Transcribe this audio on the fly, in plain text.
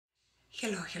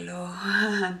Hello.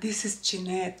 This is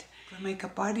Jeannette, a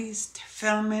makeup artist,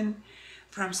 filming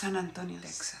from San Antonio,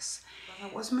 Texas.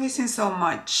 I was missing so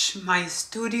much my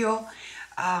studio.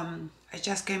 I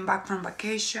just came back from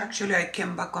vacation. Actually, I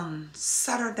came back on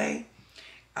Saturday.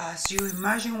 As you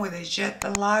imagine, with a jet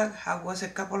lag, I was a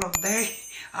couple of days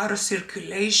out of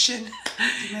circulation.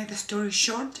 To make the story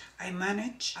short, I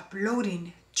managed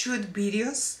uploading 2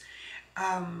 videos.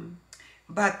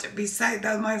 But besides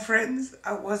that, my friends,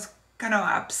 I was kind of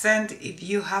absent. If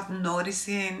you have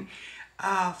noticing,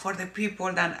 for the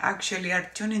people that actually are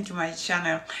tuning to my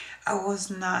channel, I was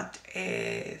not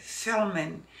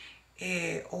filming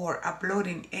or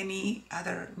uploading any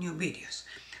other new videos.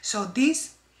 So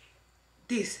this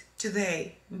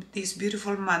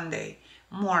beautiful Monday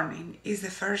morning is the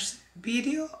first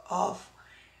video of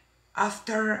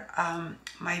after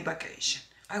my vacation.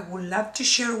 I would love to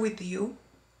share with you,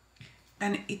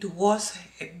 and it was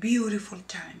a beautiful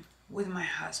time with my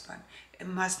husband, a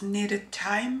much needed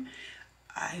time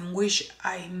in which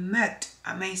I met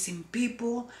amazing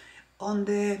people on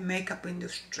the makeup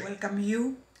industry. Welcome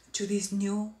you to this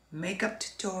new makeup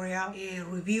tutorial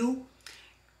review.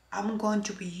 I'm going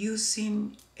to be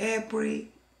using every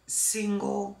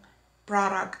single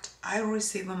product I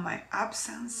received in my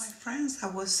absence. My friends, I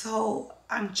was so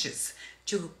anxious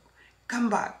to come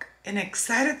back and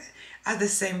excited at the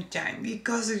same time,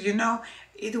 because you know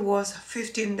it was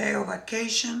 15 days of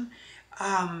vacation,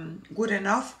 good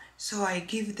enough. So I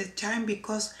give the time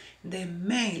because the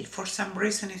mail, for some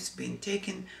reason, it's been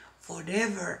taking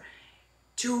forever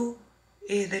to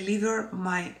deliver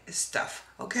my stuff.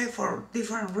 Okay, for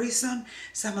different reasons.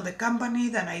 Some of the company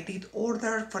that I did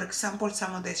order, for example,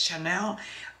 some of the Chanel,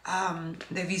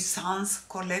 the BYZANCE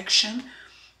collection,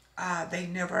 they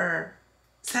never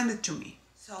sent it to me.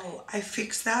 So I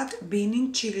fixed that, being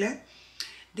in Chile,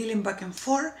 dealing back and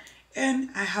forth, and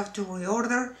I have to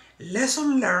reorder.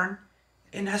 Lesson learned.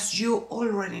 And as you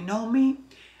already know me,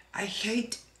 I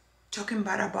hate talking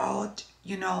bad about,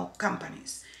 you know,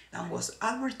 companies that was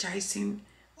advertising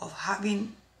of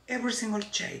having every single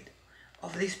shade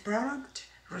of this product,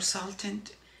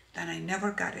 resultant that I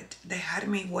never got it. They had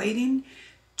me waiting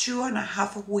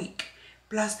 2.5 weeks,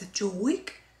 plus the 2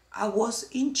 weeks I was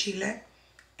in Chile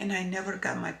and I never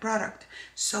got my product.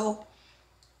 So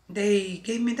they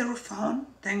gave me the refund,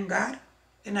 thank God,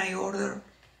 and I ordered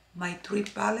my 3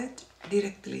 palette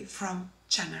directly from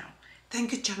Chanel.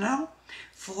 Thank you, Chanel,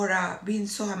 for being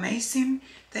so amazing.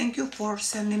 Thank you for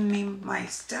sending me my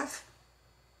stuff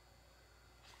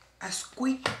as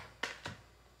quick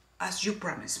as you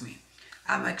promised me.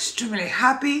 I'm extremely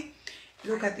happy.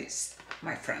 Look at this,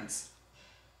 my friends.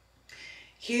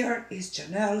 Here is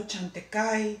Chanel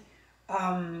Chantecaille.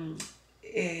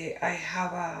 I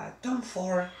have a Tom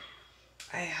Ford.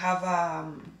 I have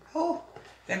oh,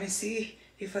 let me see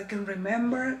if I can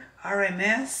remember,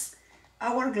 RMS,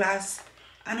 Hourglass,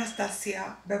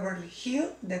 Anastasia, Beverly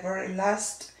Hills, the very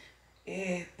last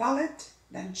palette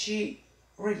that she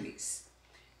released.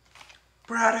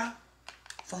 PRADA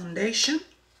foundation.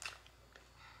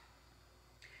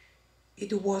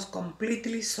 It was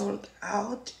completely sold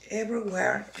out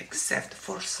everywhere except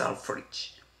for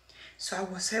Selfridge. So I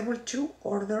was able to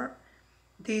order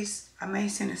this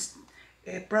amazing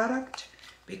product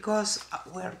because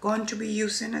we're going to be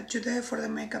using it today for the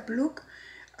makeup look.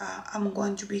 I'm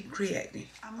going to be creating.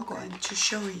 I'm going to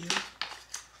show you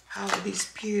how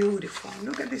this beautiful,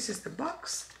 look at this, is the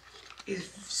box. It's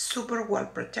super well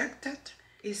protected.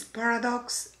 It's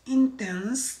PARADOXE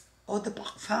Intense Eau de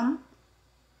Parfum.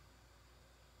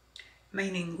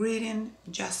 Main ingredient,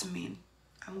 jasmine.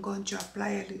 I'm going to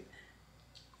apply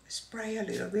spray a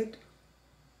little bit.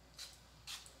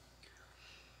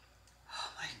 Oh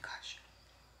my gosh,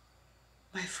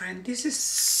 my friend, this is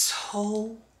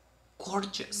so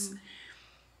gorgeous,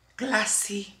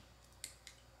 classy.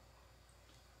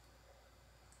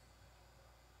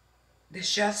 The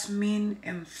jasmine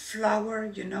and flower,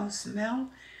 you know, smell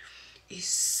is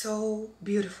so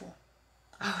beautiful.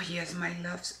 Oh yes, my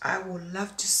loves, I would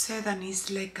love to say that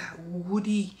it's like a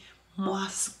woody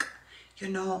musk, you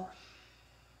know,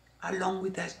 along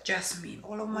with that jasmine.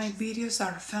 All of my videos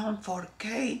are filmed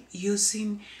 4K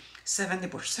using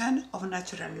 70% of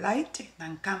natural light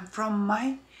that come from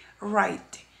my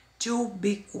right. 2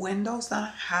 big windows that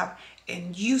I have,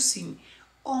 and using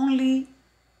only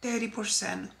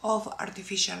 30% of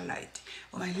artificial light.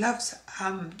 My loves,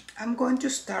 I'm going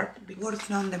to start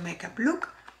working on the makeup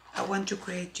look I want to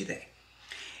create today.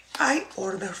 I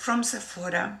ordered from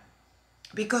Sephora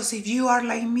because if you are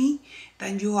like me,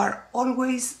 then you are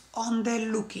always on the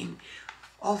looking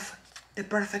of the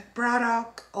perfect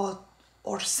product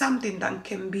or something that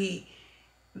can be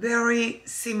very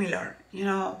similar, you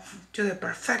know, to the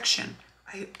perfection.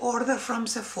 I ordered from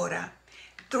Sephora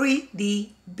 3D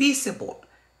Visible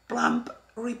Plump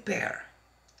Repair,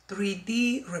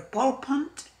 3D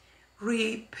Repulpant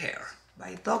Repair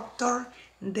by Dr.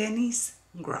 Dennis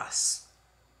Gross.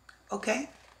 Okay,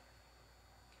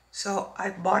 so I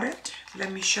bought it.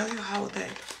 Let me show you how the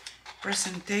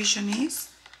presentation is.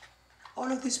 All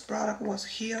of this product was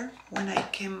here when I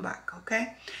came back,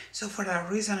 okay? So for that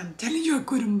reason, I'm telling you, I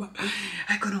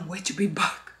couldn't wait to be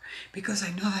back because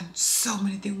I know that so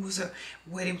many things was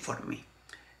waiting for me.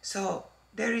 So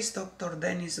there is Dr.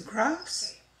 Dennis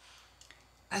Gross.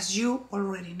 As you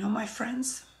already know, my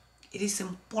friends, it is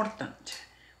important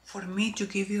for me to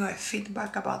give you a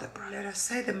feedback about the product. Let us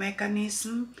say the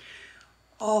mechanism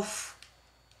of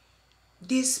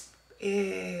this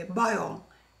vial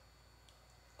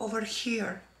over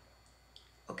here,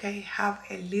 okay, have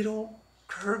a little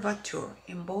curvature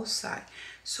in both sides.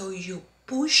 So you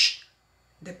push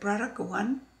the product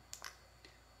 1,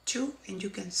 2, and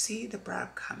you can see the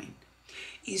product coming.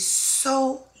 It's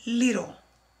so little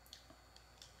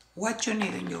what you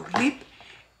need in your lip,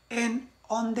 and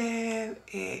on the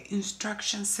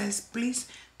instruction says please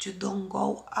to don't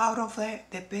go out of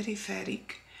the periphery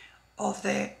of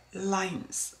the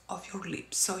lines of your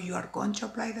lips. So you are going to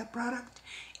apply the product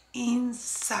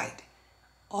inside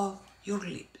of your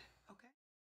lip. Okay,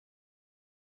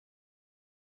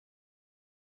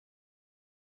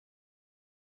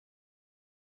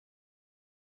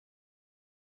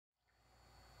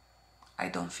 I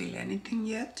don't feel anything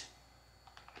yet,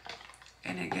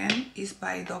 and again it's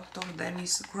by Dr.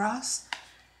 Dennis Gross.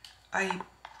 I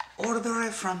ordered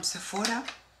it from Sephora.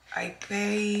 I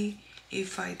pay,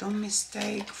 if I don't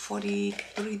mistake,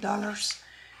 $43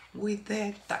 with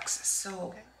the taxes.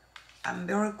 So I'm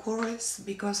very curious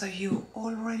because as you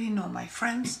already know, my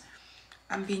friends,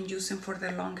 I've been using for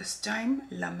the longest time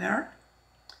La Mer,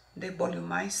 the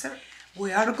volumizer.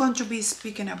 We are going to be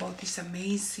speaking about this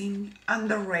amazing,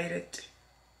 underrated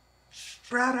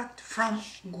product from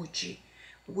Gucci,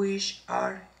 which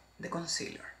are the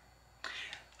concealer.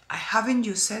 I haven't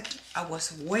used it. I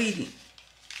was waiting,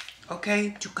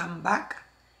 okay, to come back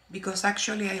because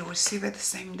actually I received it the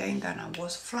same day that I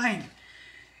was flying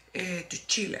to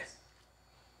Chile.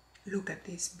 Look at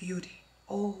this beauty.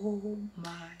 Oh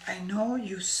my. I know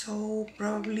you saw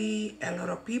probably a lot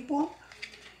of people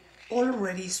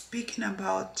already speaking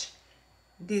about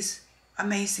this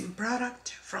amazing product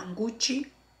from Gucci.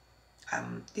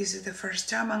 This is the first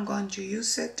time I'm going to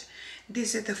use it.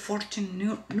 This is the 14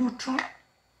 neutral.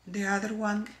 The other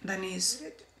one that is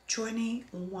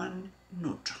 21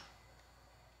 neutral.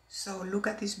 So look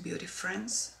at this beauty,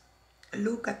 friends.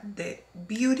 Look at the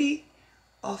beauty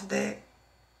of the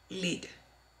lid.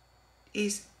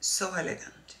 It's so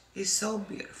elegant. It's so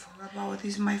beautiful. About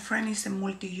this, my friend, is a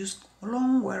multi-use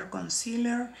long wear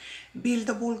concealer,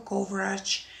 buildable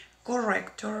coverage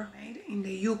corrector made in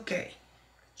the UK.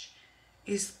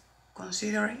 Is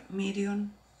considered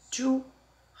medium to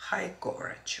high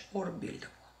coverage or buildable.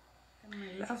 On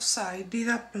my left side, did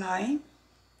apply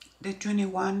the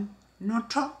 21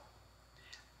 neutral.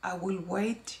 I will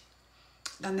wait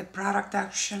then the product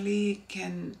actually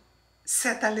can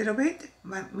set a little bit,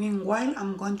 but meanwhile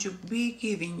I'm going to be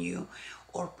giving you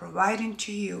or providing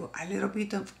to you a little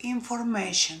bit of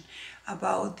information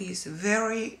about this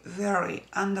very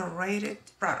underrated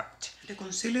product. The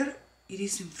concealer, it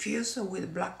is infused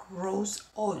with black rose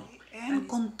oil and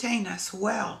contain as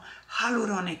well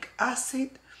hyaluronic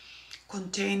acid,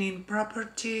 containing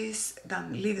properties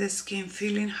that leave the skin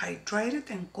feeling hydrated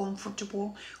and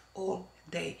comfortable all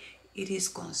day. It is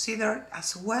considered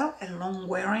as well a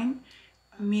long-wearing,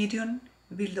 medium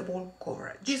buildable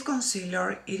coverage. This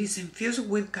concealer, it is infused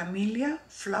with camellia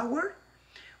flower,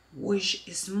 which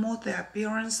smooths the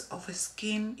appearance of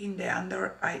skin in the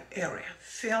under eye area.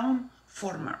 Film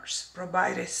formers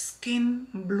provide a skin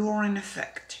blurring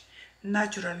effect,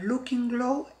 natural looking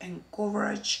glow and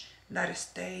coverage that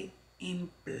stay in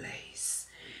place.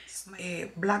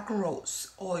 Black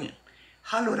rose oil,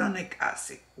 hyaluronic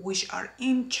acid, which are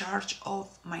in charge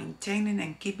of maintaining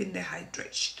and keeping the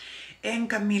hydration, and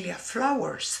camellia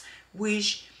flowers,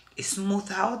 which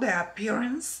smooth out the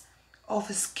appearance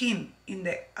of skin in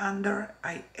the under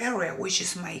eye area, which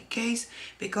is my case,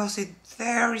 because if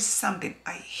there is something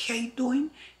I hate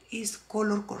doing is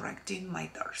color correcting my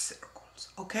dark circles,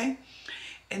 okay?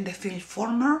 And the film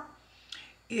former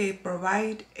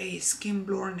provide a skin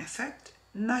blurring effect,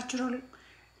 natural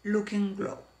looking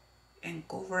glow, and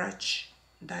coverage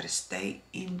that stay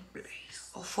in place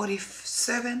of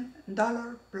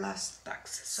 $47 plus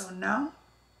taxes. So now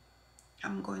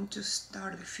I'm going to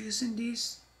start diffusing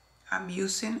this I'm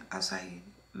using, as I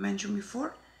mentioned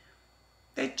before,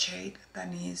 the shade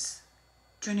that is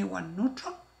 21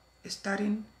 Neutral,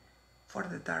 starting for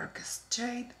the darkest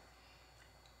shade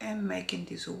and making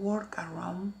this work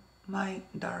around my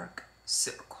dark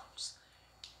circles.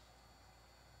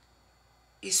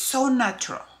 It's so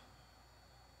natural.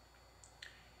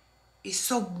 It's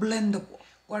so blendable.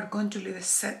 We're going to let it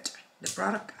set the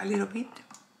product a little bit.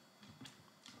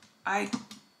 I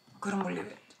couldn't believe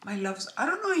it. My loves, I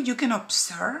don't know if you can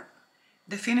observe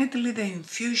definitely the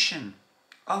infusion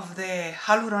of the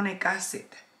hyaluronic acid,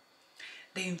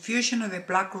 the infusion of the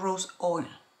black rose oil,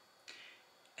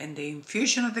 and the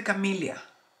infusion of the camellia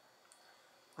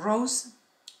rose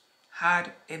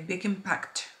had a big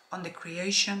impact on the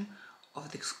creation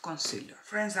of this concealer.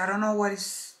 Friends, I don't know what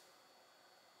is,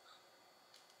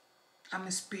 I'm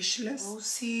speechless.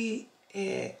 Rosy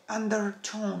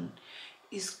undertone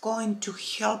is going to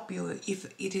help you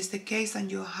if it is the case and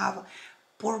you have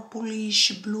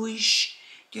purplish, bluish,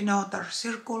 you know, dark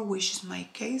circle, which is my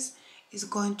case, is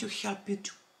going to help you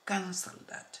to cancel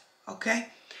that, okay?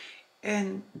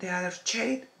 And the other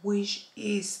shade, which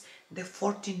is the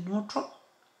 14 Neutral,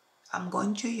 I'm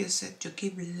going to use it to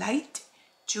give light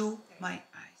to my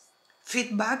eyes.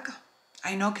 Feedback,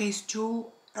 I know it's too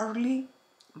early,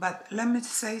 but let me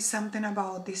say something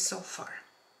about this so far.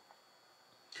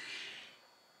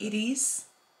 It is,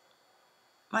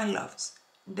 my loves,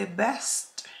 the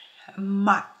best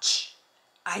match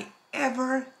I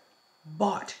ever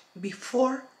bought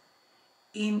before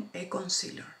in a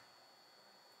concealer.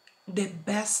 The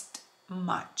best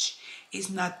match.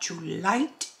 It's not too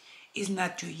light, it's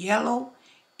not too yellow,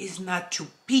 it's not too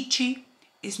peachy,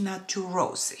 it's not too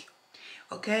rosy.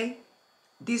 Okay?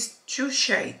 These two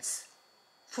shades,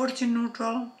 14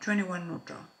 Neutral, 21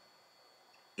 Neutral,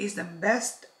 is the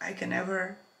best I can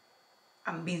ever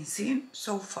have been seeing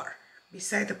so far.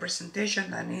 Besides the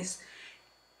presentation that is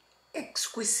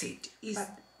exquisite, it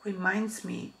reminds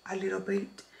me a little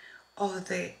bit of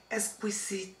the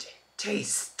exquisite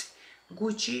taste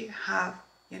Gucci have,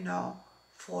 you know,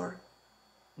 for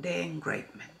the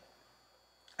engraving.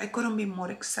 I couldn't be more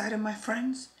excited, my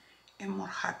friends, and more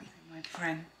happy, my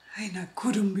friend. And I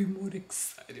couldn't be more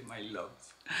excited, my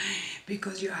love,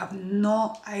 because you have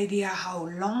no idea how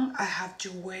long I have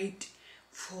to wait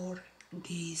for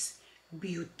this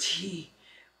beauty,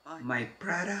 my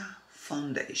PRADA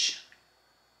foundation.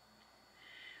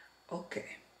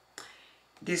 Okay,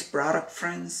 this product,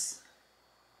 friends,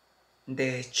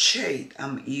 the shade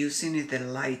I'm using is the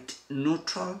light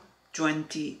neutral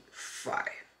 25.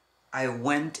 I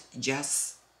went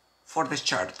just for the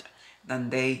chart that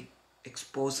they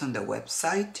exposed on the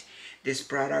website. This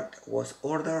product was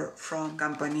ordered from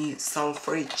company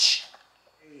Selfridge.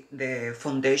 The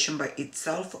foundation by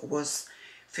itself was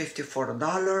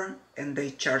 $54 and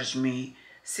they charged me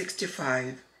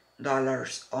 $65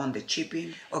 on the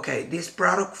shipping. Okay, this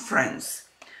product, friends,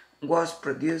 was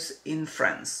produced in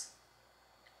France.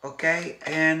 Okay,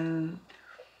 and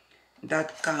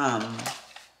that come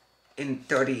in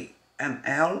 30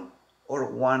 ml or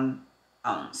 1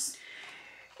 ounce.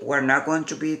 We're not going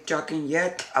to be talking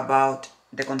yet about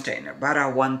the container, but I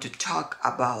want to talk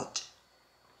about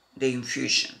the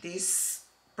infusion. This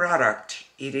product,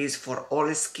 it is for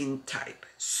all skin type,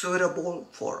 suitable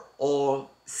for all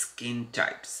skin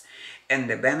types. And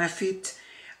the benefit,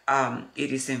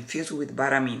 it is infused with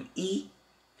vitamin E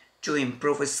to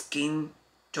improve skin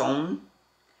tone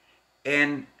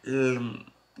and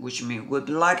which means good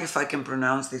luck if I can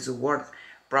pronounce this word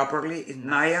properly, is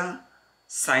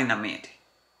niacinamide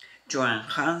to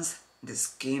enhance the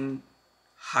skin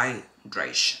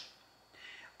hydration.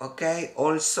 Okay,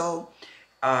 also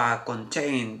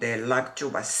contain the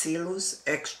lactobacillus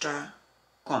extra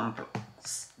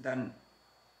complex. Then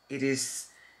it is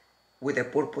with the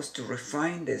purpose to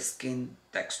refine the skin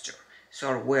texture.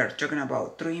 So we're talking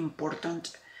about 3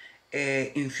 important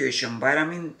infusion: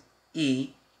 vitamin E,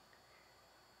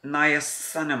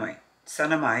 niacinamide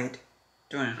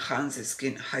to enhance the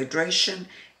skin hydration,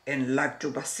 and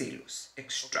lactobacillus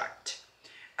extract.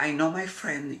 I know, my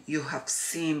friend, you have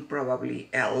seen probably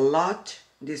a lot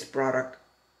this product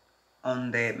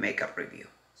on the makeup review.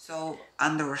 So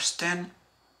understand,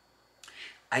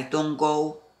 I don't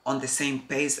go on the same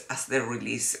pace as the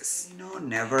releases. You know,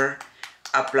 never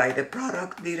apply the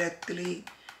product directly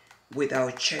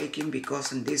without shaking,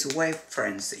 because in this way,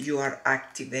 friends, you are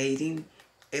activating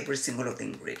every single of the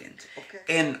ingredients. Okay.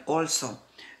 And also,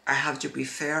 I have to be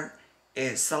fair,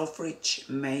 Selfridge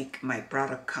make my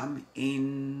product come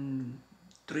in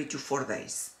 3 to 4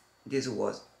 days. This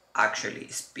was actually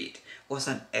speed, was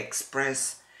an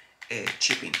express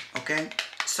shipping, okay?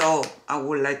 So I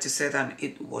would like to say that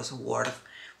it was worth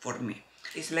for me.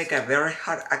 It's like a very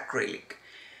hard acrylic.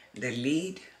 The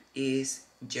lid is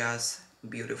just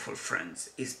beautiful,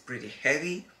 friends. It's pretty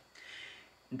heavy.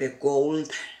 The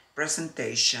gold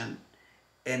presentation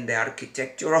and the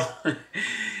architectural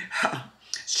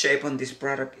shape on this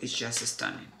product is just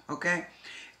stunning. Okay,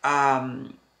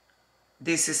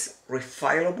 this is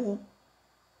refillable,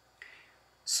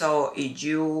 so if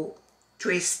you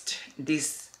twist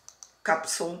this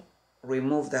capsule,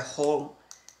 remove the whole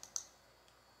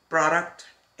product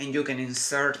and you can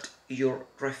insert your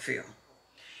refill.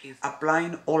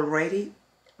 Applying already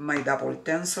my double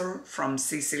tensor from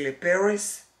Sicily,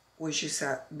 Paris, which is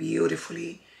a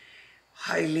beautifully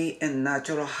highly and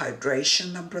natural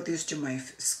hydration that produced to my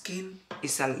skin.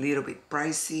 It's a little bit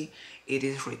pricey. It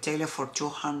is retailed for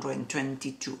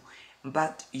 $222,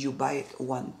 but you buy it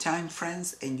one time,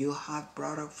 friends, and you have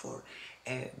product for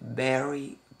a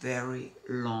very, very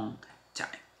long time.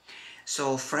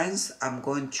 So friends, I'm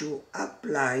going to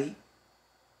apply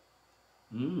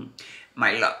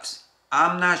my loves.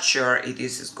 I'm not sure if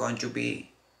this is going to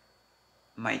be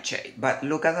my shade, but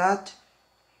look at that.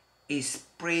 It's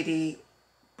pretty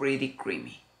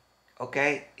creamy.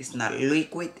 Okay, it's not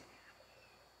liquid.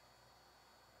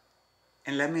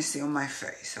 And let me see on my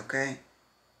face. Okay,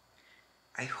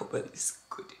 I hope it is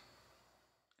good.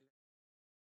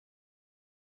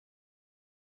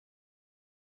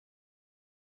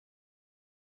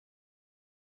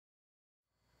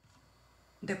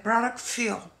 The product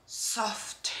feels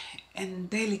soft and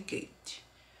delicate,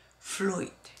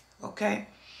 fluid. Okay,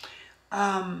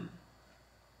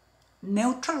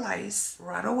 neutralize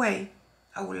right away,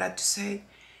 I would like to say,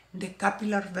 the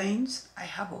capillary veins I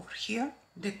have over here.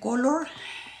 The color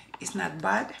is not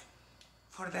bad,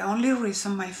 for the only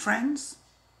reason, my friends,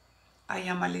 I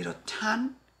am a little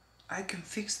tan. I can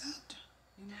fix that.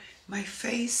 My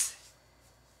face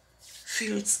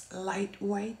feels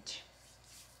lightweight.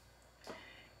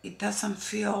 It doesn't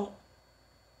feel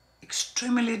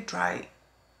extremely dry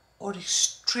or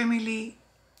extremely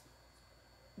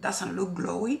doesn't look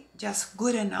glowy, just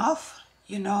good enough,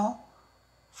 you know,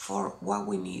 for what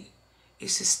we need.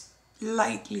 It's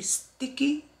slightly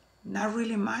sticky, not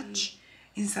really much.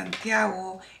 In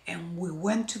Santiago, and we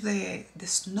went to the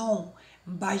snow,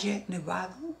 Valle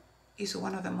Nevado is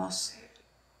one of the most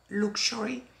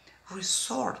luxury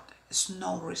resort,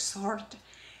 snow resort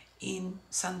in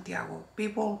Santiago.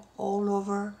 People all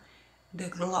over the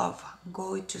globe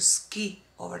go to ski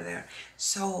over there.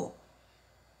 So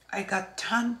I got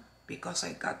tan because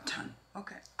I got tan.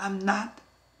 Okay, I'm not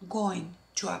going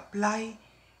to apply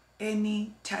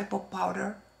any type of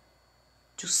powder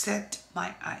to set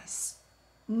my eyes,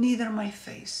 neither my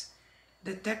face.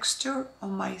 The texture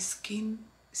of my skin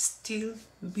still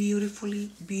beautifully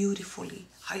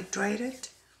hydrated.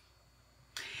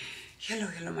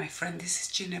 Hello my friend, this is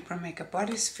Jeannette from Makeup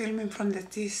Artist, filming from the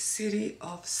city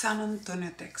of San Antonio,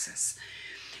 Texas.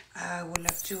 I would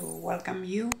love to welcome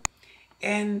you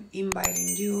and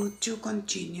inviting you to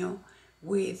continue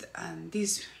with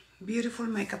this beautiful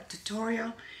makeup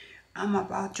tutorial I'm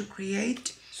about to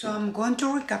create. So I'm going to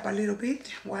recap a little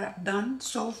bit what I've done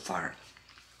so far.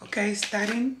 Okay,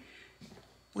 starting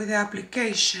with the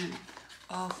application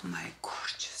of my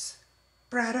gorgeous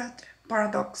PRADA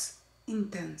Paradoxe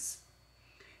Intense.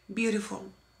 Beautiful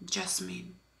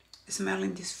jasmine,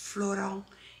 smelling this floral,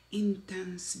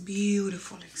 intense,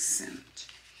 beautiful scent.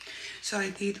 So I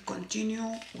did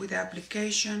continue with the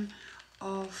application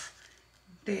of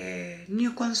the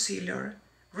new concealer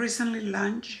recently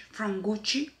launched from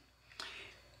Gucci.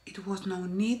 It was no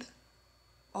need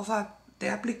of the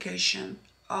application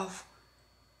of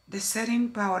the setting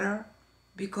powder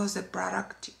because the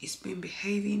product is been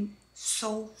behaving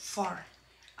so far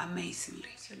amazingly.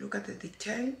 So look at the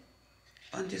detail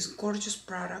on this gorgeous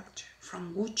product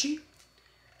from Gucci.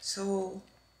 So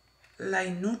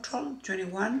light neutral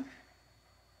 21,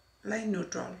 light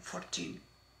neutral 14.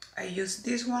 I use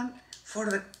this one for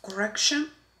the correction.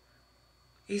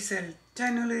 It's a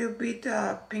tiny little bit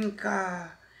pink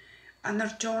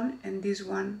undertone, and this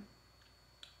one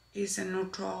is a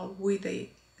neutral with a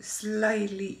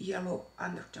slightly yellow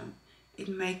undertone. It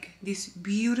makes this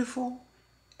beautiful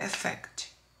effect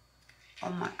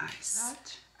on my eyes.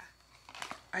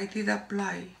 I did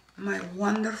apply my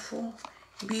wonderful,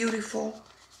 beautiful,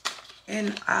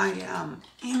 and I am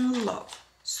in love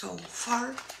so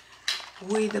far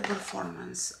with the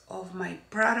performance of my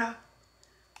PRADA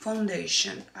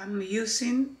foundation. I'm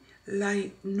using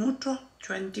light neutral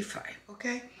 25.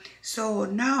 Okay, so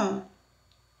now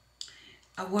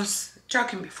I was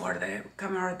talking before the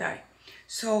camera died.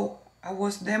 So I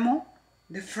was demo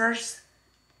the first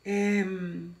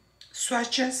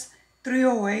swatches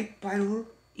 308 Parure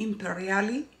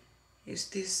Imperiale is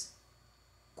this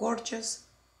gorgeous,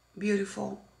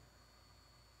 beautiful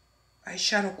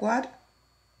eyeshadow quad.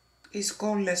 It's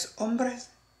called Les Ombres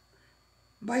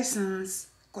BYZANCE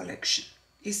collection.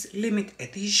 It's limited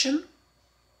edition.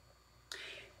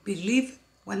 Believe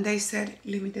when they said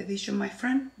limited edition, my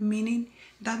friend, meaning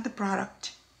that the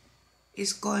product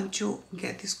is going to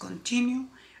get discontinued,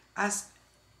 as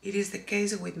it is the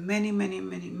case with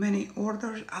many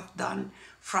orders I've done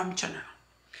from Chanel.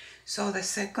 So the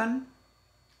second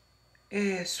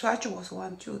swatch was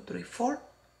 1, 2, 3, 4.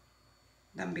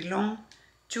 That belong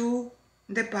to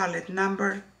the palette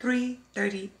number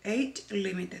 338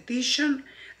 limited edition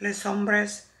Les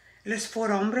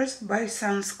Four Ombres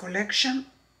BYZANCE collection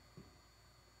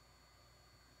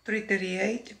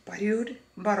 338 Parure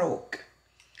Baroque.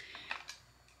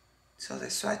 So the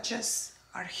swatches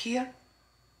are here.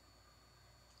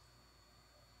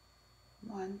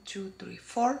 1, 2, 3,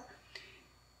 4.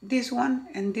 This one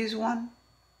and this one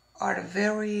are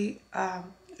very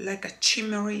like a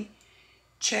shimmery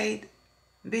shade,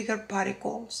 bigger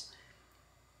particles.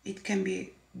 It can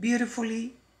be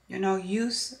beautifully,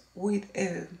 used with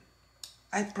a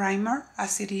eye primer,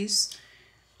 as it is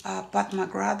Pat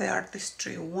McGrath, the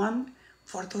Artistry one,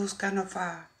 for those kind of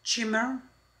shimmer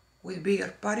with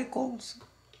bigger particles.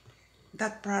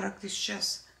 That product is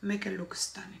just make it look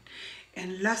stunning.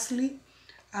 And lastly,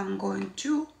 I'm going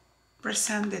to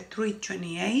present the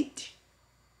 328.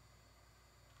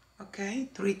 Okay,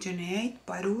 328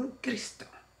 Parure Crystal.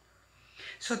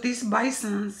 So this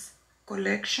BYZANCE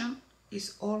collection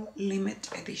is all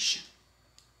limited edition.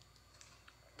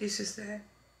 This is the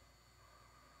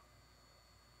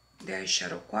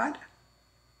eyeshadow quad.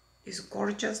 It's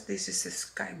gorgeous. This is a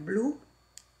sky blue.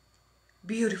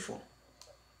 Beautiful.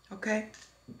 Okay,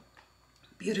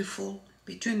 beautiful.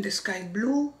 Between the sky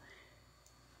blue,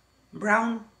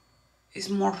 brown is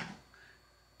more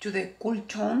to the cool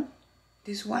tone.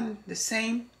 This one the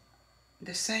same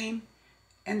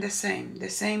and the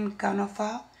same kind of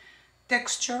a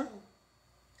texture.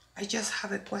 I just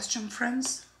have a question,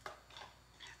 friends.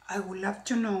 I would love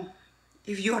to know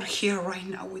if you are here right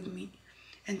now with me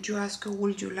and you ask,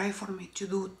 would you like for me to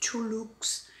do 2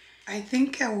 looks? I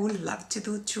think I would love to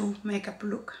do 2 makeup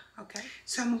look. Okay,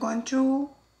 so I'm going to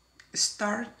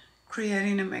start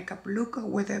creating a makeup look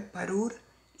with a Parure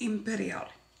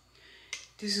Imperiale.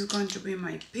 This is going to be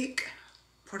my pick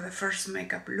for the first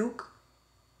makeup look,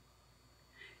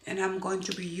 and I'm going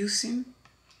to be using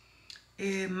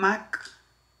a MAC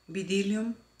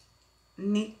Bdellium,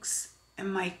 NYX,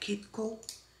 and my Kiko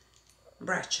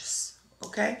brushes.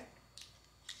 Okay,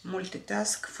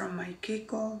 multitask from my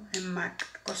Kiko and MAC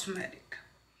Cosmetic.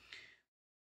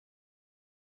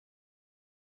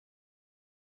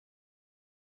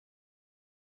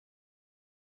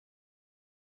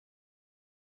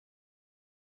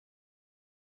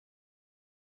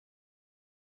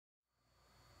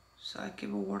 So I keep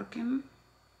working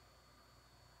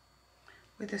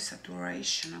with the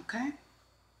saturation, okay?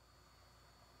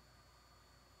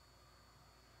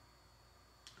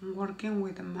 I'm working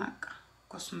with the MAC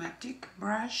Cosmetic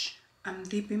brush. I'm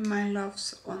dipping my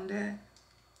loves on the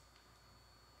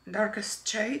darkest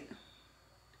shade,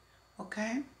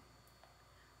 okay?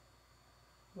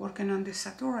 Working on the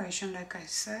saturation, like I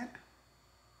said.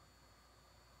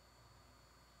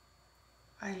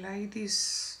 I like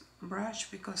this brush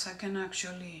because I can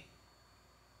actually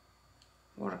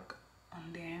work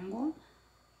on the angle.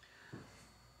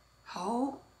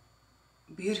 How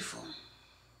beautiful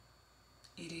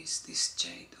it is, this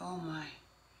shade. Oh my.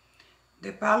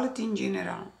 The palette in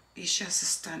general is just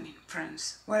stunning,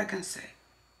 friends. What I can say.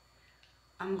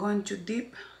 I'm going to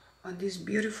dip on this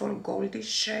beautiful goldish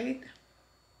shade.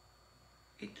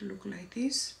 It looks like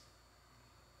this.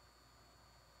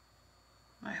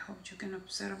 I hope you can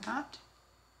observe that.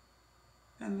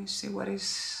 Let me see what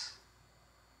is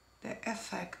the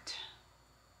effect.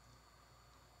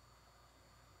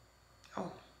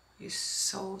 Oh, it's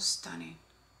so stunning.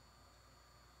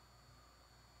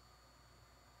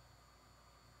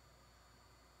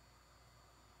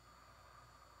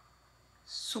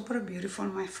 Super beautiful,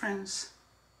 my friends.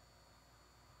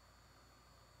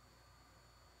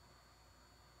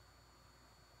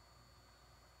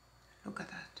 Look at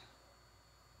that.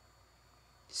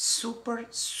 Super,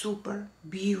 super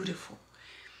beautiful.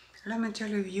 Let me tell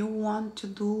you, if you want to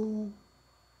do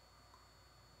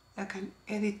like an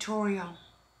editorial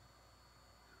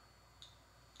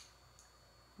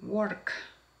work,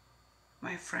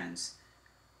 my friends,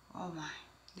 oh my,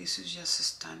 this is just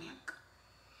stunning.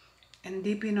 And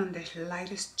dipping on the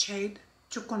lightest shade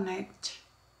to connect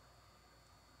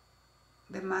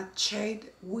the matte shade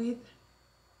with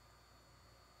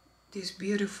this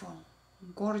beautiful,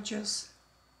 gorgeous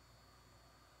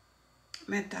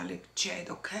metallic shade,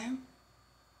 okay?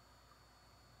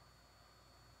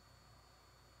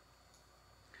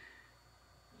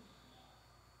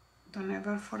 Don't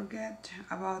ever forget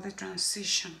about the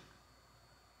transition.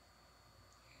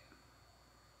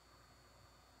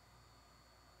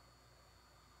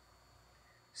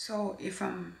 So if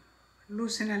I'm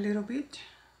losing a little bit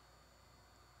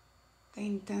the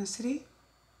intensity,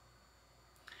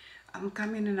 I'm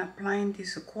coming and applying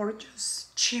this gorgeous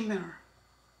shimmer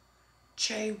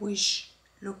shade which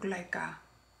look like a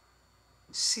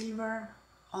silver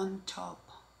on top.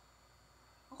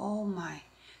 Oh my,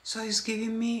 so it's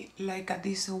giving me like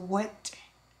this wet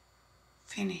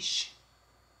finish.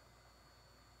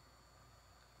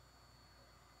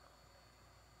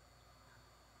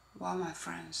 Wow, my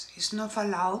friends, it's not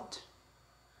fallout.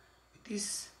 With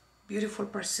this beautiful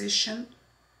precision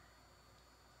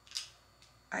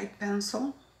eye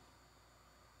pencil,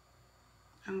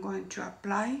 I'm going to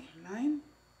apply line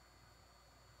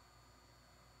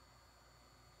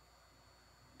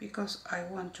because I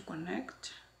want to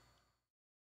connect.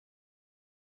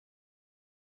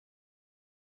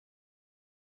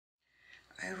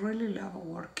 I really love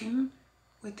working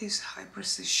with these high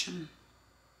precision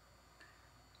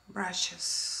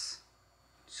brushes.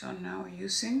 So now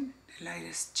using the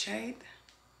lightest shade,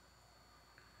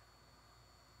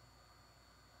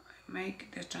 I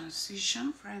make the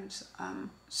transition. Friends,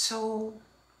 I'm so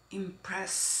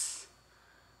impressed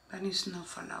that it's not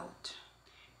fallout.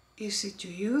 Easy to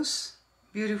use,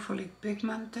 beautifully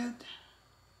pigmented.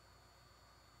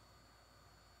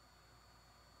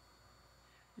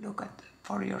 Look at it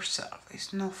for yourself,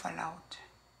 it's no fallout.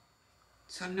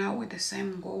 So now with the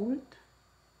same gold,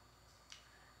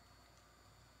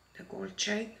 the gold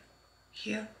shade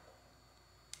here,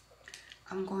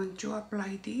 I'm going to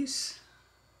apply this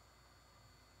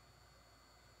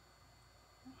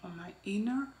on my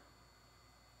inner.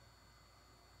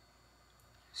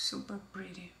 Super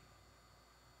pretty.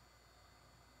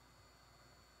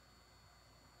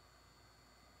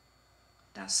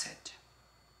 That's it.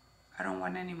 I don't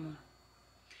want any more.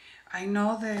 I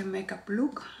know the makeup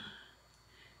look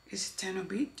is a tiny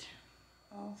bit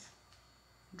of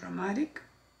dramatic,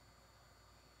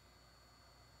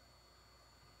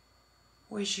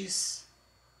 which is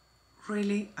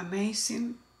really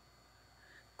amazing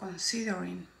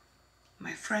considering,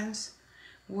 my friends,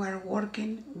 we're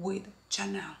working with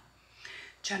Chanel.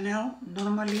 Chanel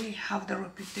normally have the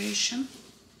reputation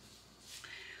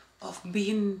of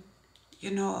being,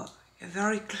 you know, a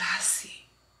very classy,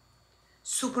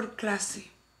 super classy,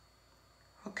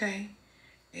 okay?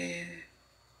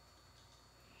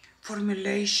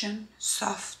 Formulation,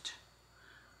 soft.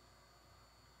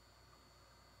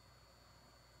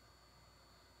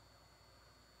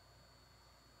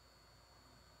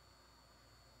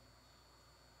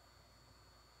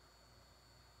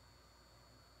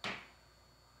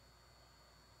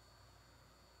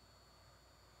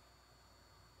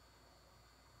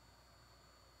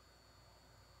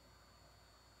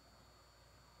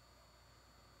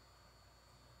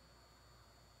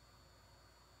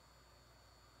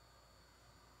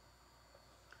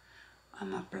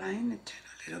 I'm applying it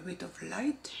a little bit of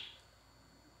light.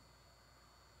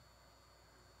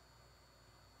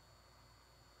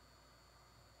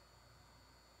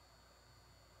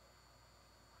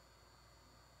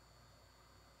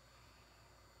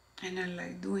 And I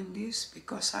like doing this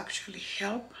because actually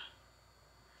help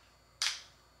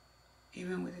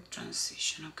even with the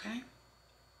transition, okay?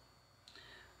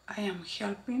 I am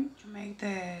helping to make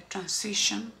the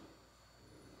transition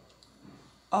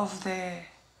of the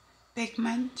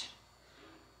pigment,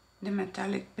 the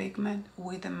metallic pigment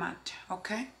with the matte,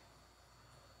 okay?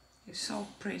 It's so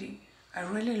pretty. I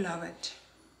really love it.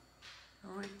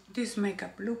 This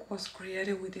makeup look was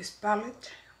created with this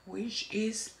palette, which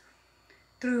is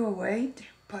 308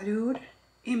 Parure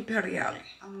Imperial.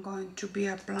 I'm going to be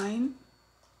applying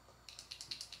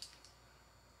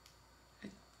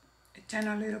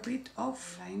a little bit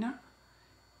of liner,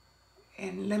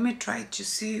 and let me try to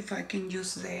see if I can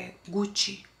use the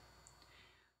Gucci.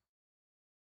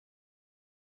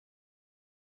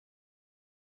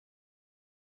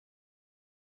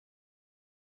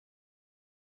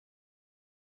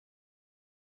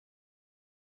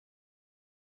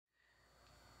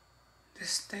 The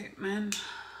statement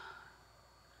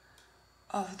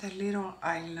of the little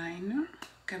eyeliner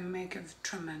can make a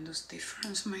tremendous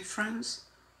difference, my friends.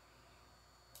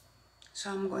 So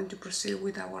I'm going to proceed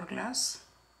with Hourglass.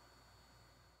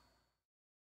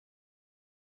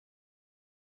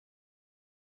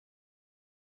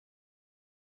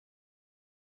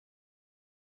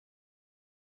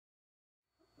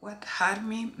 what had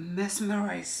me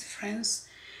mesmerized, friends,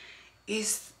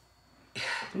 is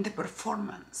the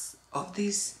performance of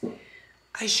this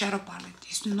eyeshadow palette.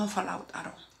 It's no fallout at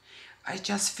all. I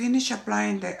just finished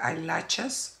applying the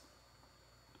eyelashes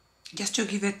just to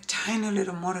give a tiny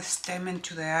little more statement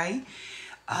to the eye.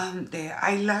 The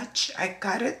eyelash, I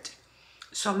cut it,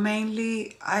 so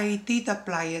mainly I did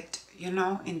apply it, you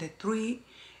know, in the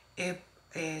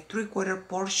three-quarter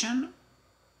portion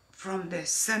from the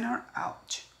center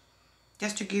out,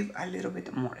 just to give a little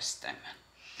bit more statement.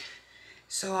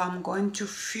 So I'm going to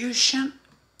fusion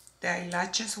the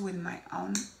eyelashes with my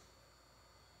own,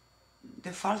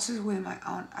 the falsies with my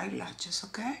own eyelashes,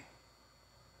 okay?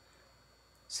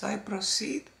 So I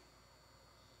proceed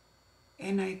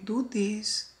and I do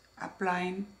this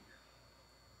applying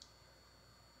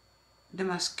the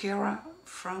mascara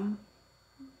from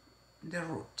the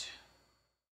root.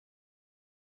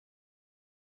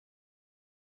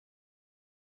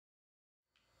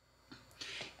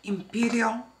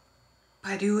 Imperial,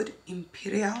 Pure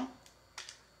Imperial,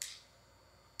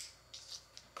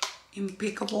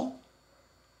 Impeccable,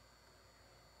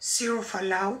 Zero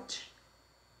Fallout,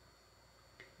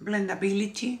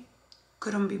 Blendability,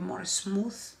 couldn't be more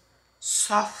smooth,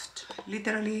 soft.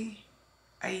 Literally,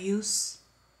 I use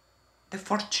the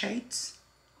 4 shades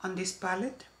on this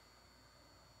palette.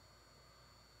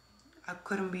 I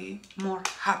couldn't be more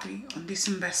happy on this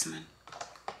investment.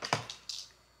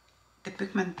 The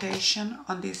pigmentation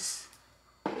on this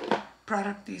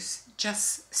product is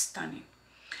just stunning.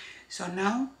 So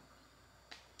now,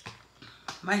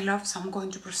 my loves, I'm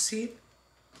going to proceed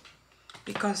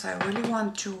because I really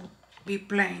want to be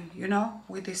plain, you know,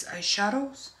 with these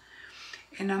eyeshadows.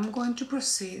 And I'm going to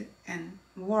proceed and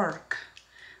work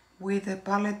with the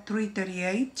palette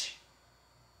 338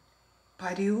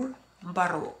 Pure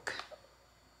Baroque.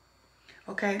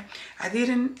 Okay,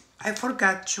 I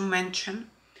forgot to mention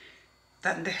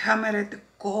that the hammered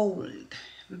gold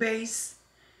base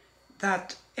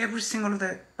that every single of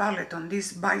the palette on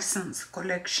this BYZANCE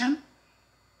collection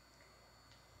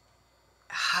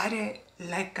had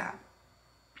like a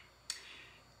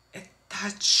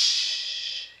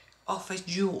touch of a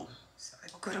jewel. So I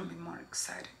couldn't be more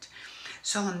excited.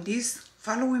 So on this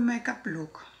following makeup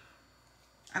look,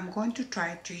 I'm going to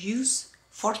try to use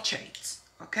 4 shades,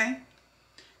 okay?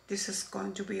 This is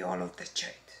going to be all of the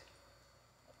shades.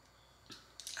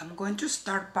 I'm going to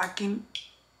start packing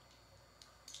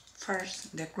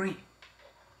first the green,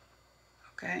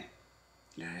 okay?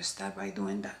 Let's start by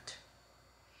doing that.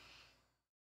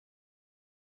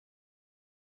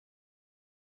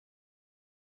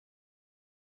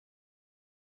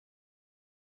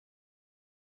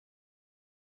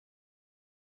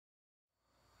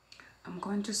 I'm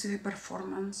going to see the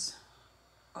performance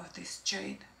of this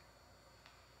shade.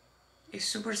 It's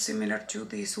super similar to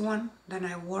this one. Then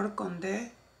I work on the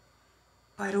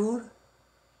Pure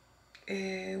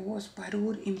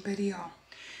Imperial.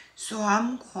 So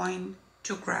I'm going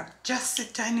to grab just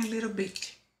a tiny little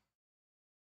bit.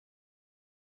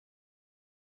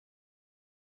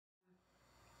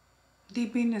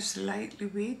 Dipping a slightly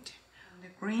bit on the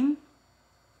green.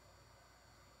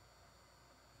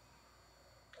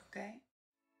 Okay.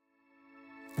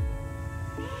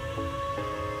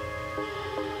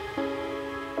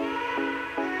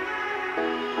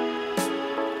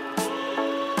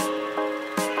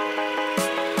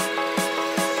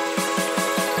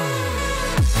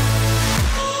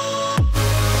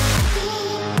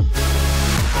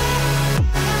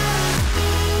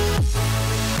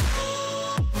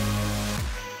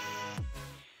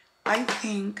 I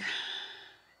think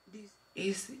this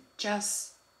is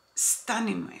just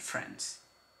stunning, my friends.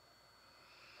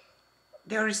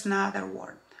 There is no other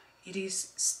word. It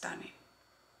is stunning.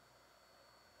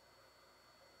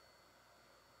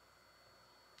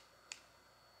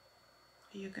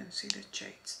 You can see the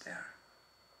shades there.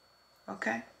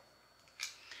 Okay?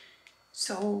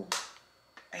 So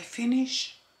I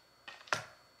finish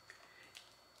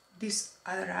this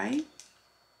other eye,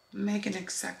 making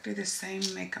exactly the same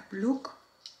makeup look,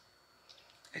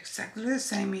 exactly the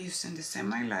same, using the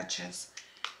same eyelashes,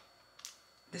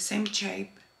 the same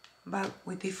shape, but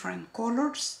with different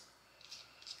colors,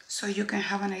 so you can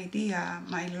have an idea,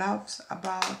 my loves,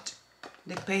 about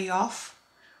the payoff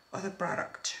of the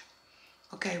product.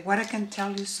 Okay, what I can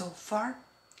tell you so far,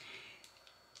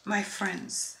 my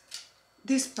friends,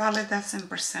 this palette doesn't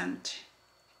present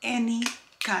any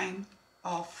kind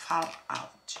of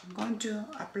fallout. I'm going to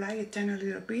apply a tiny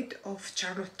little bit of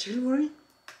Charlotte Tilbury.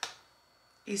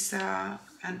 It's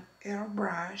an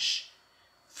airbrush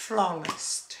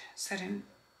flawless setting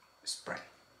spray.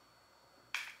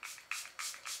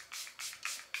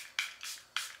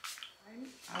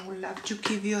 I would love to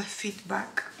give you a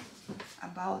feedback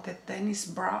about the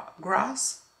tennis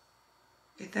grass,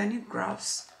 the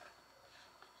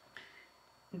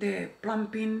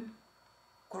plumping,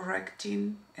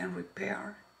 correcting and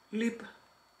repair lip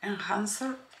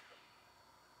enhancer.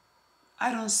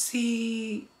 I don't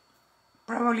see,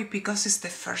 probably because it's the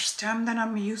first time that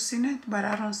I'm using it, but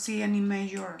I don't see any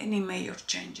major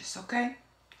changes, okay?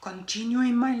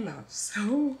 Continuing my love,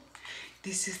 so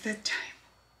this is the time.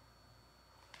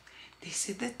 This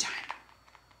is the time.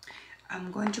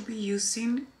 I'm going to be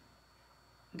using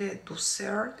the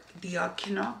Dessert, the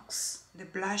Equinox, the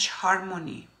Blush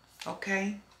Harmony,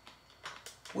 okay?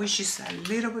 Which is a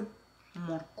little bit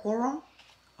more coral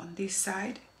on this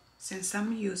side, since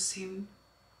I'm using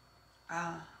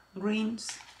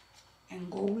greens and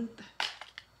gold,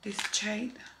 this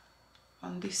shade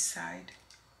on this side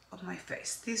of my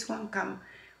face. This one comes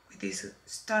with this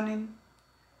stunning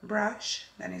brush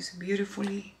that is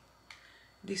beautifully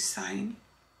designed.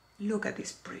 Look at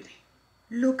this pretty.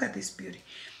 Look at this beauty.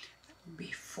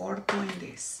 Before doing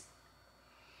this,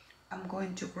 I'm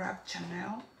going to grab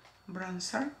Chanel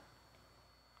bronzer,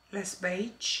 less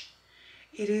beige.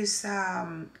 It is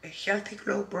a Healthy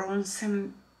Glow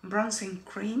bronzing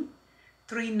cream,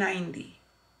 $3.90,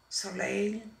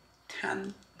 Soleil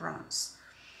Tan Bronze.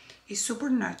 It's super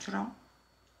natural,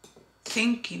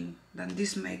 thinking that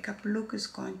this makeup look is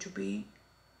going to be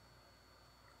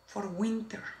for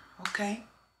winter, okay?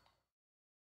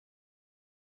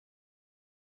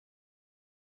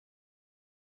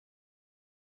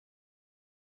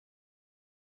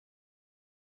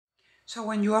 So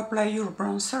when you apply your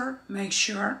bronzer, make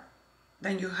sure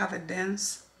that you have a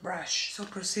dense brush. So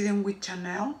proceeding with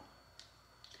Chanel,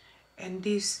 and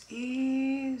this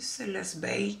is less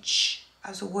beige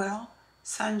as well,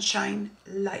 Sunshine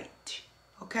Light,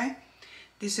 okay?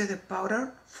 This is the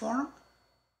powder form.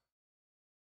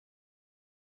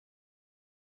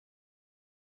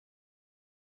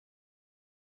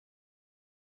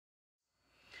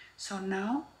 So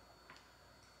now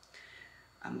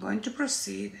I'm going to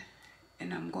proceed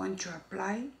and I'm going to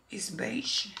apply is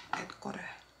beige et coral.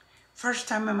 First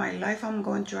time in my life I'm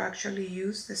going to actually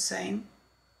use the same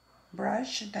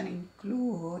brush that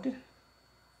include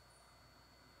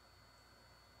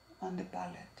on the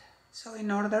palette. So in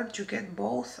order to get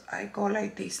both, I go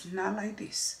like this, not like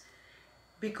this,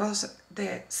 because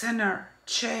the center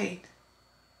shade,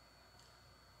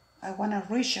 I want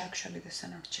to reach actually the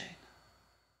center shade.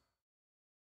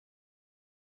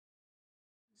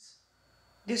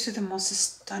 This is the most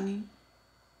stunning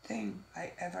thing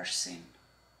I ever seen.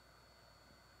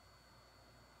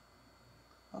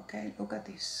 Okay, look at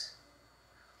this.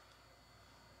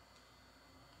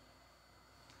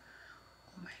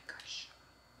 Oh my gosh.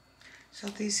 So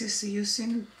this is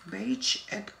using beige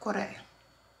et coral.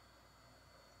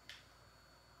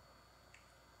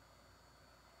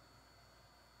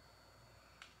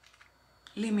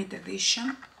 Limited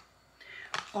edition.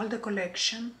 All the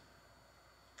collection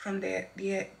from the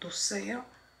Dessert,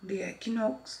 the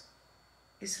Equinox,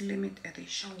 is limited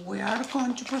edition. We are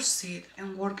going to proceed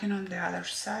and working on the other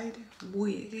side.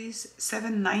 It is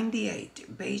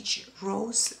 $7.98, beige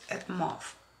rose et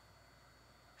mauve.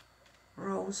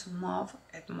 Rose, mauve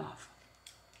et mauve.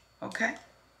 Okay?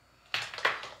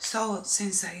 So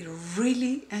since I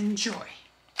really enjoy,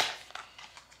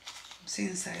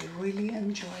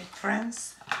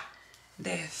 friends,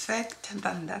 the effect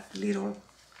that that little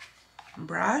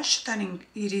brush that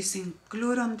it is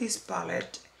included on this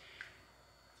palette,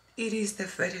 it is the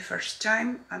very first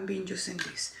time I'm been using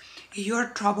this. If you are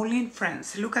traveling,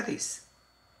 friends, look at this.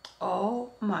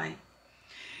 Oh my,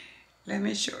 let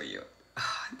me show you.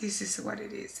 This is what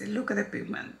it is. Look at the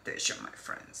pigmentation, my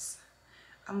friends.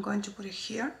 I'm going to put it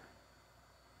here.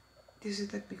 This is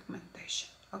the pigmentation,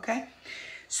 okay?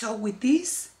 So with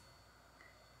this,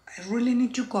 I really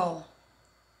need to go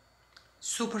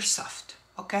super soft,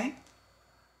 okay?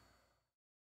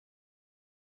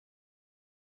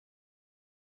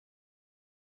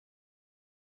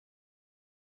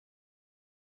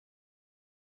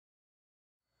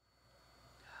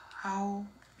 How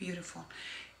beautiful.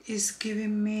 It's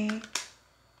giving me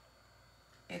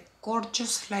a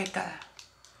gorgeous, like a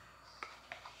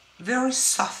very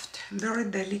soft,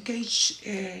 very delicate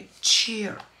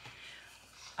sheer.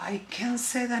 I can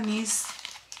say that it's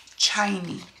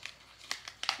shiny.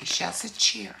 It's just a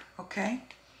sheer, okay?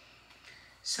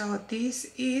 So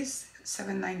this is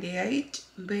 $7.98,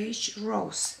 beige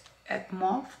rose et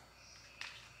mauve,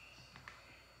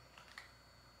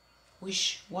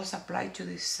 which was applied to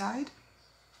this side,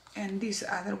 and this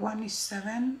other one is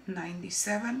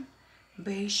 $7.97,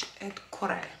 beige et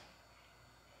coral,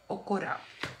 or coral.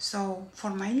 So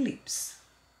for my lips,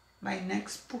 my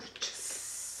next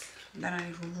purchase that I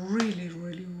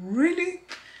really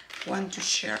want to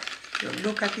share.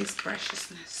 Look at this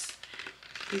preciousness.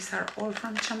 These are all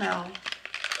from Chanel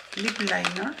lip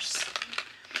liners.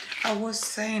 I was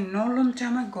saying no long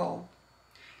time ago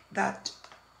that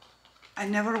I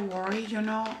never worry, you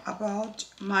know, about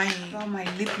my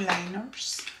lip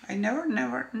liners. I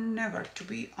never, to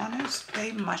be honest,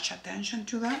 pay much attention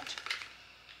to that.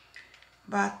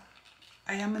 But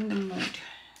I am in the mood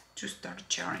to start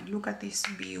sharing. Look at this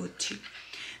beauty.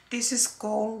 This is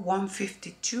called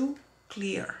 152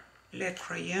 Clear Le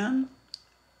Crayon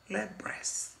Le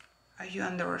Breast. Are you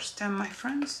understand, my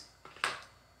friends?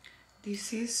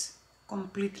 This is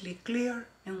completely clear.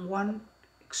 In one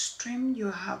extreme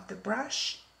you have the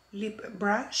brush, lip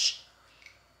brush,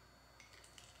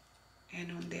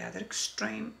 and on the other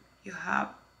extreme you have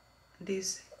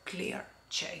this clear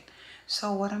shade.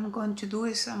 So what I'm going to do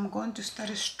is I'm going to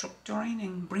start structuring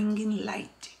and bringing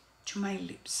light to my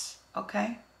lips,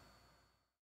 okay?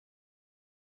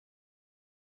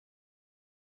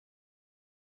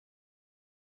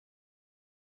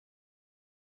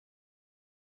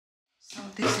 So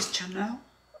this is Chanel.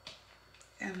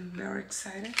 I'm very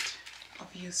excited of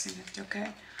using it,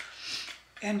 okay?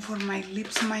 And for my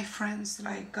lips, my friends,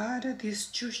 I got these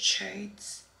two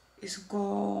shades. It's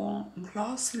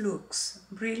Gloss Looks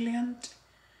Brilliant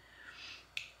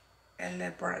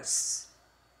Le Breast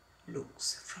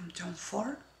Looks from Tom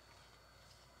Ford.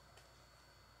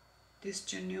 These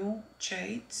two new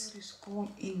shades is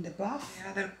called In the Buff. The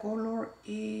other color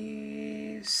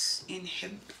is In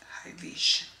High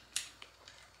Vision.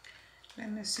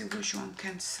 Let me see which one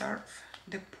can serve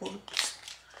the purpose.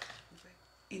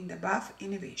 In the Buff,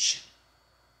 In Vision.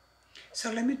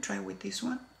 So let me try with this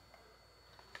one.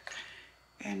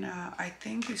 And I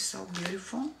think it's so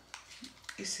beautiful.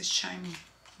 It's a shiny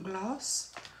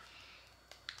gloss.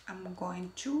 I'm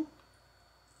going to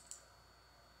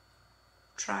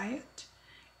try it.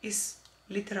 It's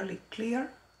literally clear.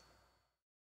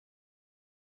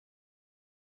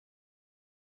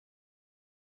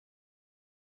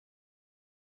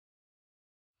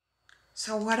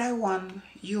 So what I want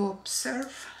you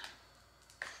observe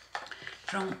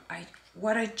from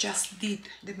what I just did,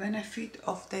 the benefit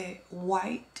of the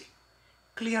white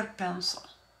clear pencil,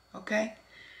 okay?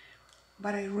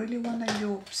 But I really want that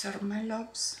you observe, my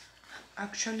loves,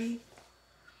 actually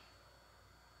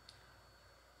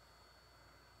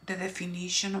the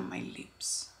definition of my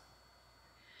lips.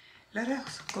 Let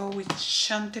us go with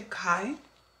Chantecaille,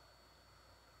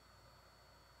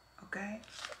 okay?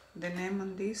 The name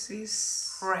on this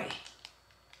is Ray.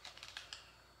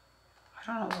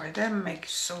 I don't know why they make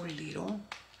so little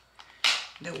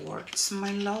the words,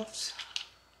 my loves,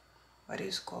 but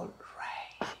it's called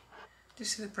Ray.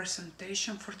 This is the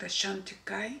presentation for the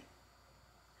Chantecaille.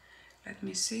 Let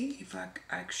me see if I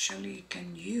actually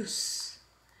can use.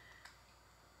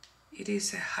 It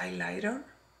is a highlighter.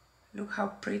 Look how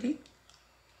pretty.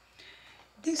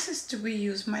 This is to be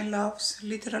used, my loves,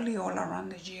 literally all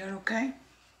around the year, okay?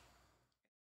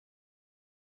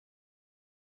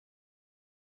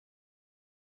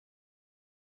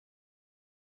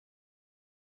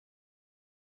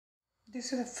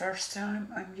 This is the first time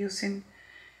I'm using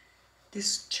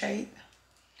this shade.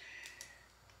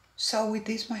 So with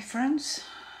this, my friends,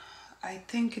 I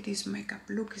think this makeup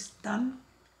look is done.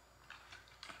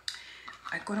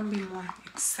 I couldn't be more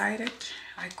excited.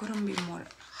 I couldn't be more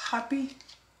happy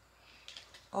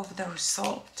of the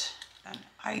result. And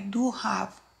I do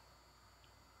have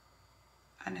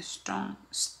a strong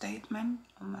statement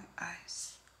on my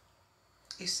eyes.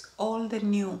 It's all the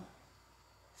new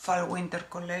Fall Winter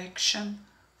collection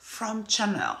from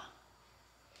Chanel.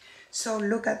 So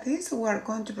look at this. We are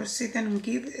going to proceed and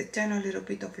give a little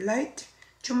bit of light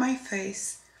to my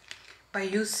face by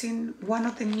using one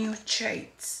of the new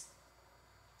shades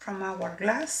from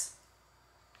Hourglass.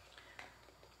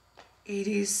 It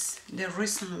is the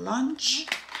recent launch.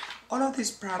 All of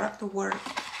these products were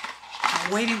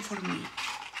waiting for me.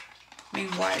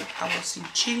 Meanwhile, I was in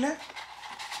Chile.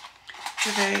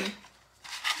 Today,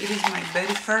 it is my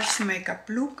very first makeup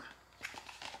look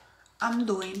I'm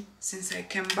doing since I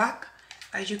came back.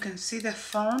 As you can see, the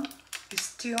phone is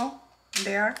still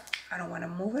there. I don't want to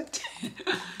move it.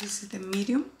 This is the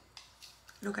medium.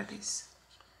 Look at this.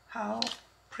 How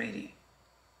pretty.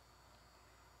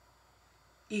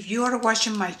 If you are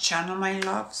watching my channel, my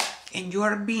loves, and you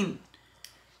are being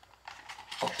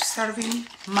observing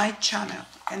my channel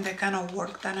and the kind of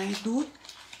work that I do,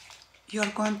 you're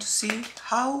going to see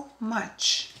how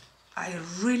much I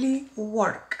really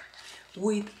work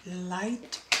with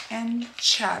light and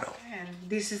shadow. And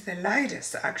this is the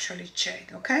lightest actually shade,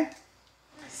 okay?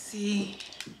 See,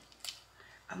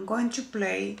 I'm going to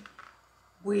play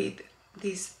with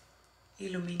this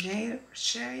illuminator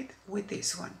shade with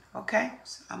this one, okay?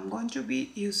 So I'm going to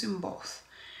be using both.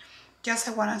 Just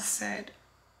I want to say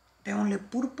the only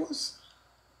purpose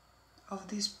of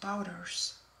these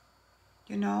powders,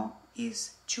 you know,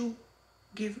 is to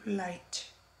give light.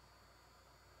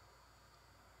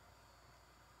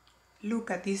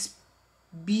 Look at this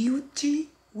beauty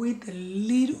with a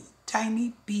little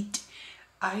tiny bit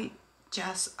I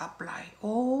just apply.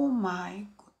 Oh my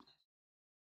goodness.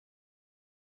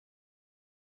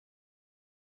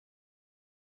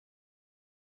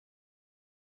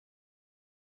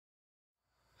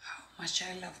 How much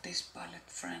I love this palette,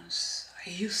 friends.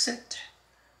 I use it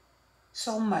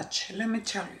so much. Let me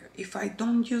tell you, if I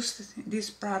don't use this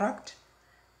product,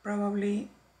 probably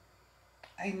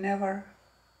I never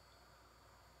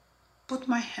put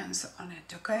my hands on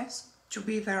it, okay? To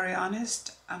be very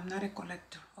honest, I'm not a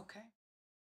collector, okay?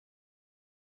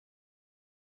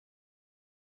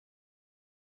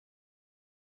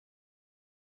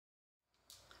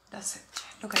 That's it.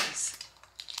 Look at this.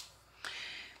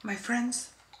 My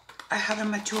friends, I have a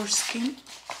mature skin,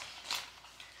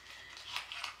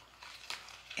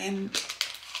 and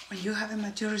when you have a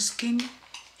mature skin,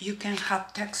 you can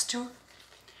have texture,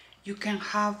 you can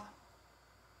have,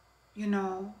 you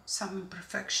know, some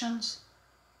imperfections.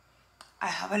 I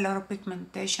have a lot of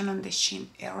pigmentation on the chin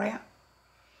area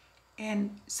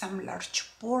and some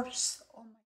large pores. Oh my.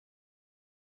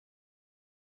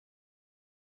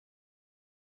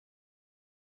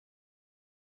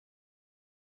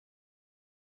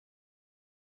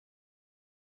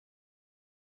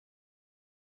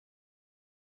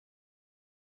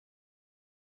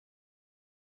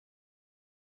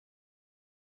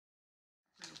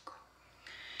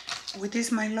 Look. With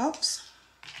this, my loves,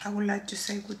 I would like to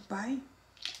say goodbye.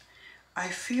 I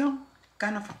feel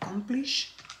kind of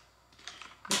accomplished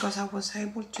because I was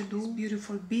able to do this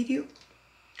beautiful video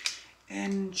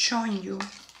and showing you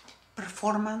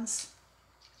performance,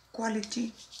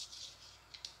 quality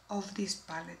of this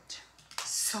palette.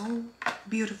 So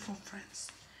beautiful, friends,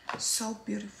 so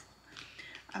beautiful.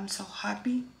 I'm so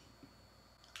happy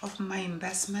of my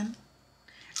investment.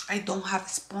 I don't have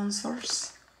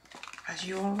sponsors, as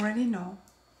you already know.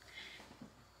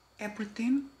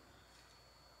 Everything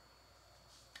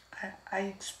I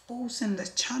expose in the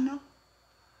channel,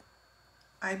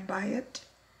 I buy it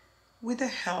with the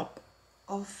help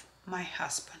of my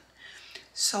husband.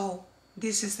 So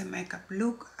this is the makeup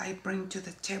look I bring to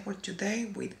the table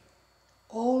today with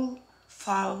all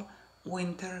fall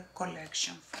winter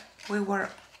collection. We were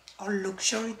all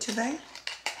luxury today,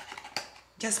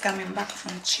 just coming back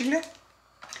from Chile.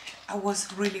 I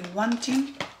was really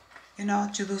wanting, you know,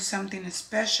 to do something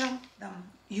special.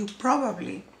 You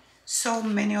probably saw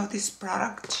many of these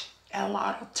products a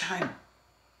lot of time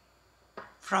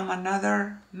from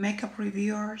another makeup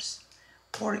reviewers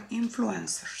or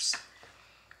influencers,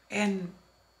 and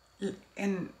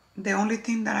the only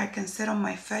thing that I can say on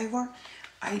my favor,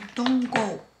 I don't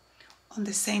go on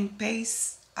the same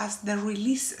pace as the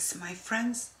releases, my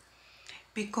friends,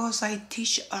 because I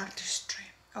teach artistry,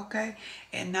 okay?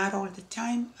 And not all the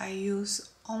time I use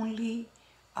only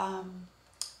a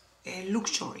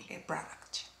luxury product.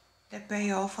 The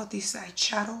payoff of this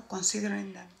eyeshadow,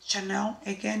 considering that Chanel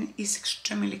again is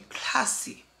extremely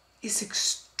classy,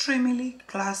 extremely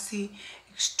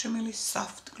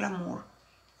soft glamour,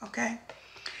 okay?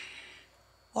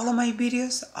 All of my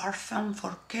videos are filmed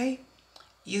 4K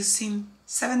using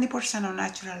 70% of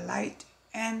natural light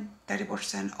and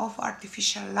 30% of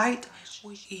artificial light.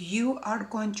 If you are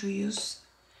going to use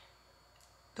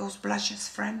those blushes,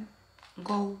 friend,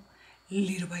 go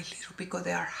little by little because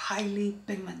they are highly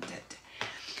pigmented.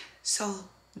 So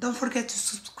don't forget to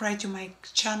subscribe to my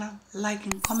channel, like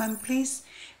and comment please,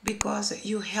 because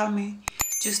you help me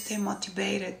to stay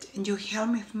motivated and you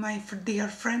help me, my dear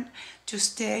friend, to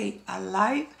stay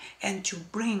alive and to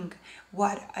bring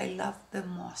what I love the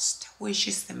most, which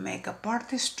is the makeup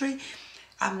artistry.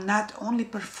 I'm not only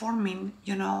performing,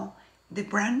 you know, the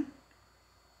brand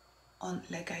on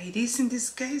like it is in this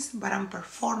case, but I'm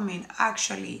performing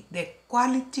actually the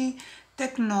quality,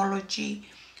 technology,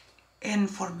 and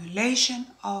formulation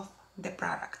of the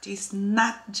product. It's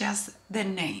not just the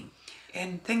name.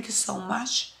 And thank you so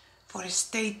much for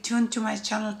stay tuned to my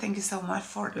channel. Thank you so much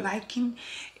for liking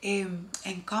and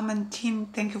commenting.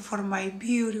 Thank you for my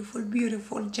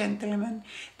beautiful gentlemen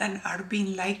that are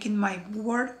been liking my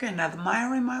work and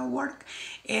admiring my work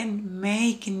and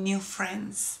making new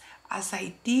friends, as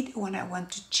I did when I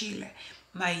went to Chile.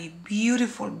 my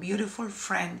beautiful, beautiful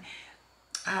friend.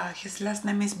 His last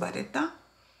name is Bareta.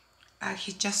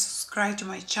 He just subscribed to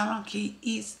my channel. He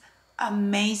is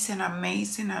amazing,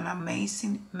 amazing, and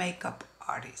amazing makeup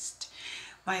artist.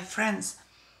 My friends,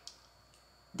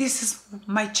 this is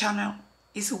my channel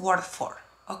is worth for,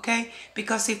 okay?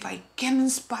 Because if I can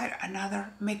inspire another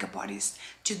makeup artist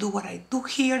to do what I do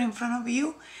here in front of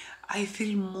you, I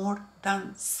feel more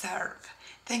than served.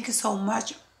 Thank you so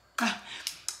much.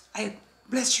 I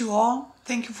bless you all.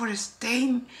 Thank you for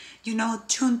staying, you know,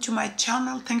 tuned to my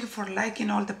channel. Thank you for liking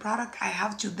all the product I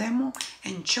have to demo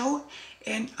and show.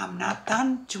 And I'm not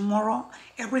done. Tomorrow,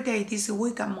 every day this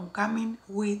week, I'm coming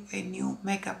with a new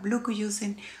makeup look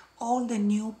using all the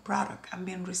new product I've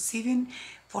been receiving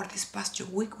for this past 2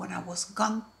 weeks when I was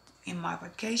gone in my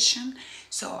vacation.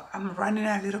 So I'm running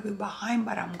a little bit behind,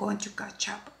 but I'm going to catch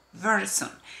up very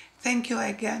soon. Thank you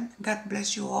again. God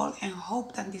bless you all, and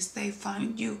hope that this day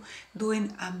find you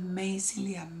doing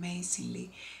amazingly, amazingly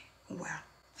well.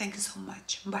 Thank you so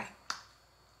much. Bye.